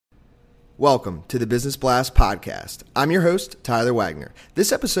Welcome to the Business Blast podcast. I'm your host, Tyler Wagner.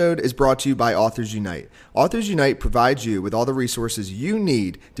 This episode is brought to you by Authors Unite. Authors Unite provides you with all the resources you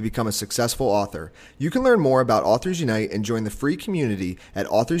need to become a successful author. You can learn more about Authors Unite and join the free community at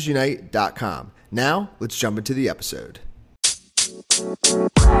authorsunite.com. Now, let's jump into the episode.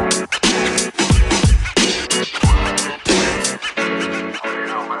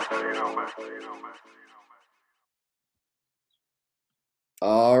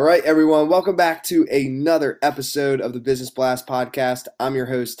 All right, everyone. Welcome back to another episode of the Business Blast podcast. I'm your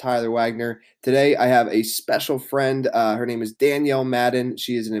host, Tyler Wagner. Today, I have a special friend. Her name is Danielle Madden.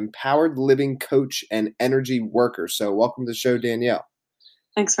 She is an empowered living coach and energy worker. So welcome to the show, Danielle.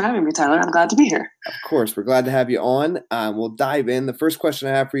 Thanks for having me, Tyler. I'm glad to be here. Of course. We're glad to have you on. We'll dive in. The first question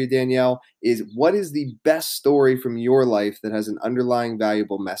I have for you, Danielle, is what is the best story from your life that has an underlying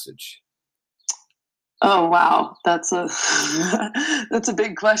valuable message? Oh, wow. That's a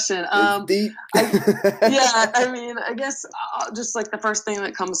big question. Deep. I guess just like the first thing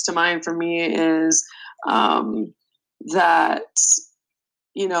that comes to mind for me is that,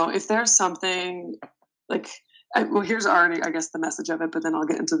 if there's something like, here's already, I guess, the message of it, but then I'll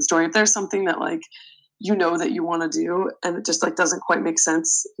get into the story. If there's something that that you want to do and it just doesn't quite make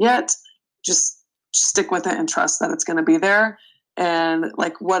sense yet, just stick with it and trust that it's going to be there. And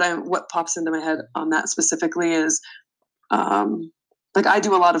what pops into my head on that specifically is, I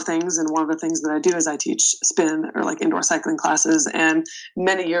do a lot of things. And one of the things that I do is I teach spin or indoor cycling classes. And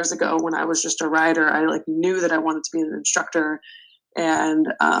many years ago when I was just a rider, I knew that I wanted to be an instructor. And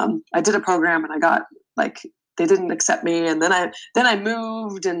I did a program and I got they didn't accept me. And then I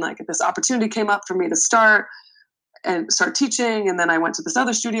moved and this opportunity came up for me to start teaching. And then I went to this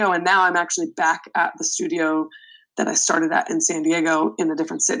other studio and now I'm actually back at the studio that I started at in San Diego in a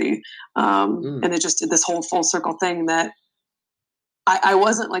different city. And it just did this whole full circle thing that I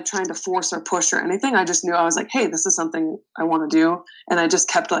wasn't trying to force or push or anything. I just knew I was hey, this is something I want to do. And I just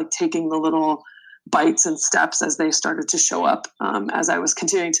kept taking the little bites and steps as they started to show up as I was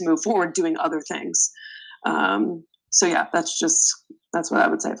continuing to move forward, doing other things. So yeah, that's what I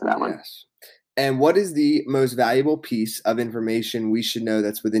would say for that one. And what is the most valuable piece of information we should know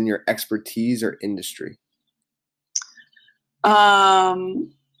that's within your expertise or industry? I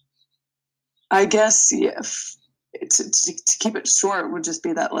guess to keep it short would just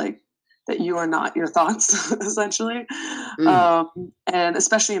be that that you are not your thoughts essentially. And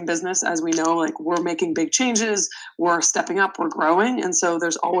especially in business, as we know, we're making big changes, we're stepping up, we're growing. And so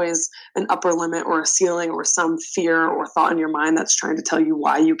there's always an upper limit or a ceiling or some fear or thought in your mind that's trying to tell you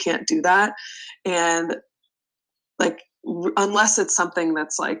why you can't do that. And unless it's something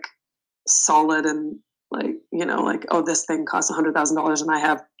that's solid and oh, this thing costs $100,000 and I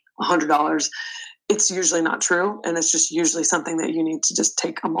have $100, it's usually not true. And it's just usually something that you need to just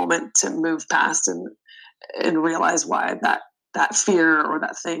take a moment to move past and realize why that fear or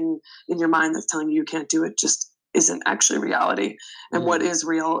that thing in your mind that's telling you can't do it just isn't actually reality. And what is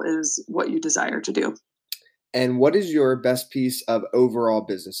real is what you desire to do. And what is your best piece of overall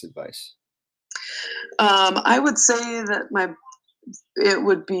business advice? I would say that it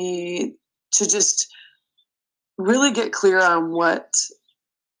would be to just really get clear on what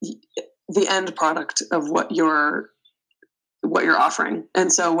the end product of what you're offering.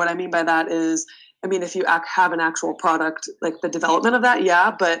 And so what I mean by that is, if you have an actual product, the development of that, yeah,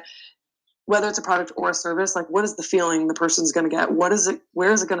 but whether it's a product or a service, what is the feeling the person's going to get? Where is it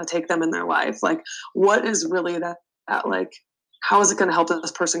going to take them in their life? What is really that how is it going to help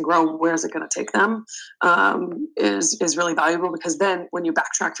this person grow? Where is it going to take them? Is really valuable, because then when you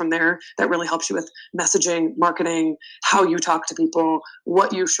backtrack from there, that really helps you with messaging, marketing, how you talk to people,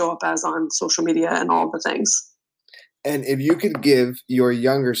 what you show up as on social media, and all the things. And if you could give your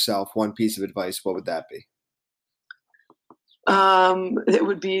younger self one piece of advice, what would that be? It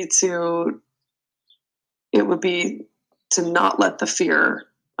would be to not let the fear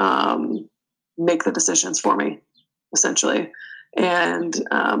make the decisions for me, essentially. And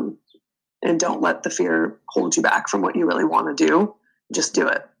don't let the fear hold you back from what you really want to do. Just do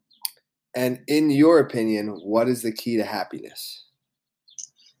it. And in your opinion, what is the key to happiness?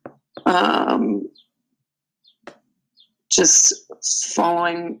 Just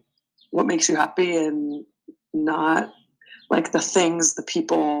following what makes you happy and not the things, the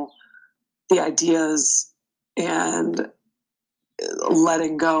people, the ideas, and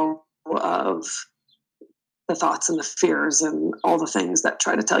letting go of the thoughts and the fears and all the things that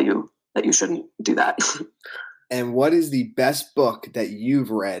try to tell you that you shouldn't do that. And what is the best book that you've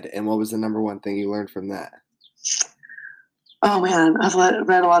read, and what was the number one thing you learned from that? Oh man, I've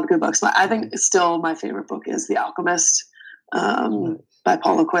read a lot of good books, but I think still my favorite book is The Alchemist by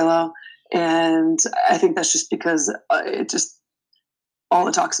Paulo Coelho. And I think that's just because all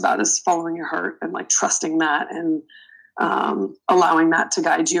it talks about is following your heart and like trusting that and allowing that to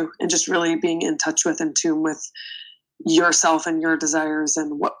guide you and just really being in touch with, in tune with yourself and your desires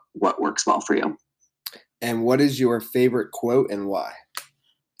and what works well for you. And what is your favorite quote and why?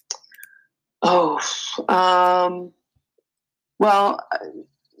 Oh, well,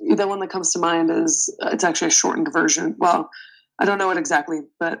 the one that comes to mind is, it's actually a shortened version. Well, I don't know it exactly,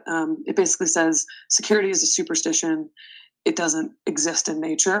 but it basically says security is a superstition. It doesn't exist in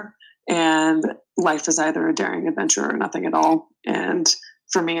nature, and life is either a daring adventure or nothing at all. And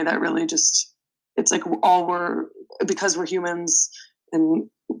for me, that really just, it's like because we're humans and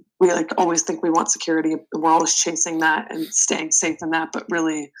we like always think we want security, and we're always chasing that and staying safe in that, but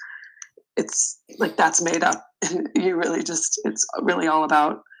really it's like that's made up, and it's really all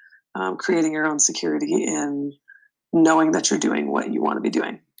about creating your own security and knowing that you're doing what you want to be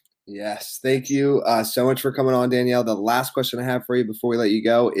doing. Yes. Thank you so much for coming on, Danielle. The last question I have for you before we let you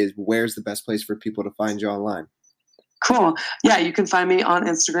go is, where's the best place for people to find you online? Cool. Yeah, you can find me on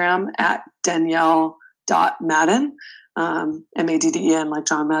Instagram at Danielle.Madden, Madden, like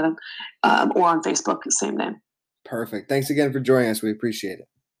John Madden, or on Facebook, same name. Perfect. Thanks again for joining us. We appreciate it.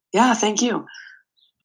 Yeah, thank you.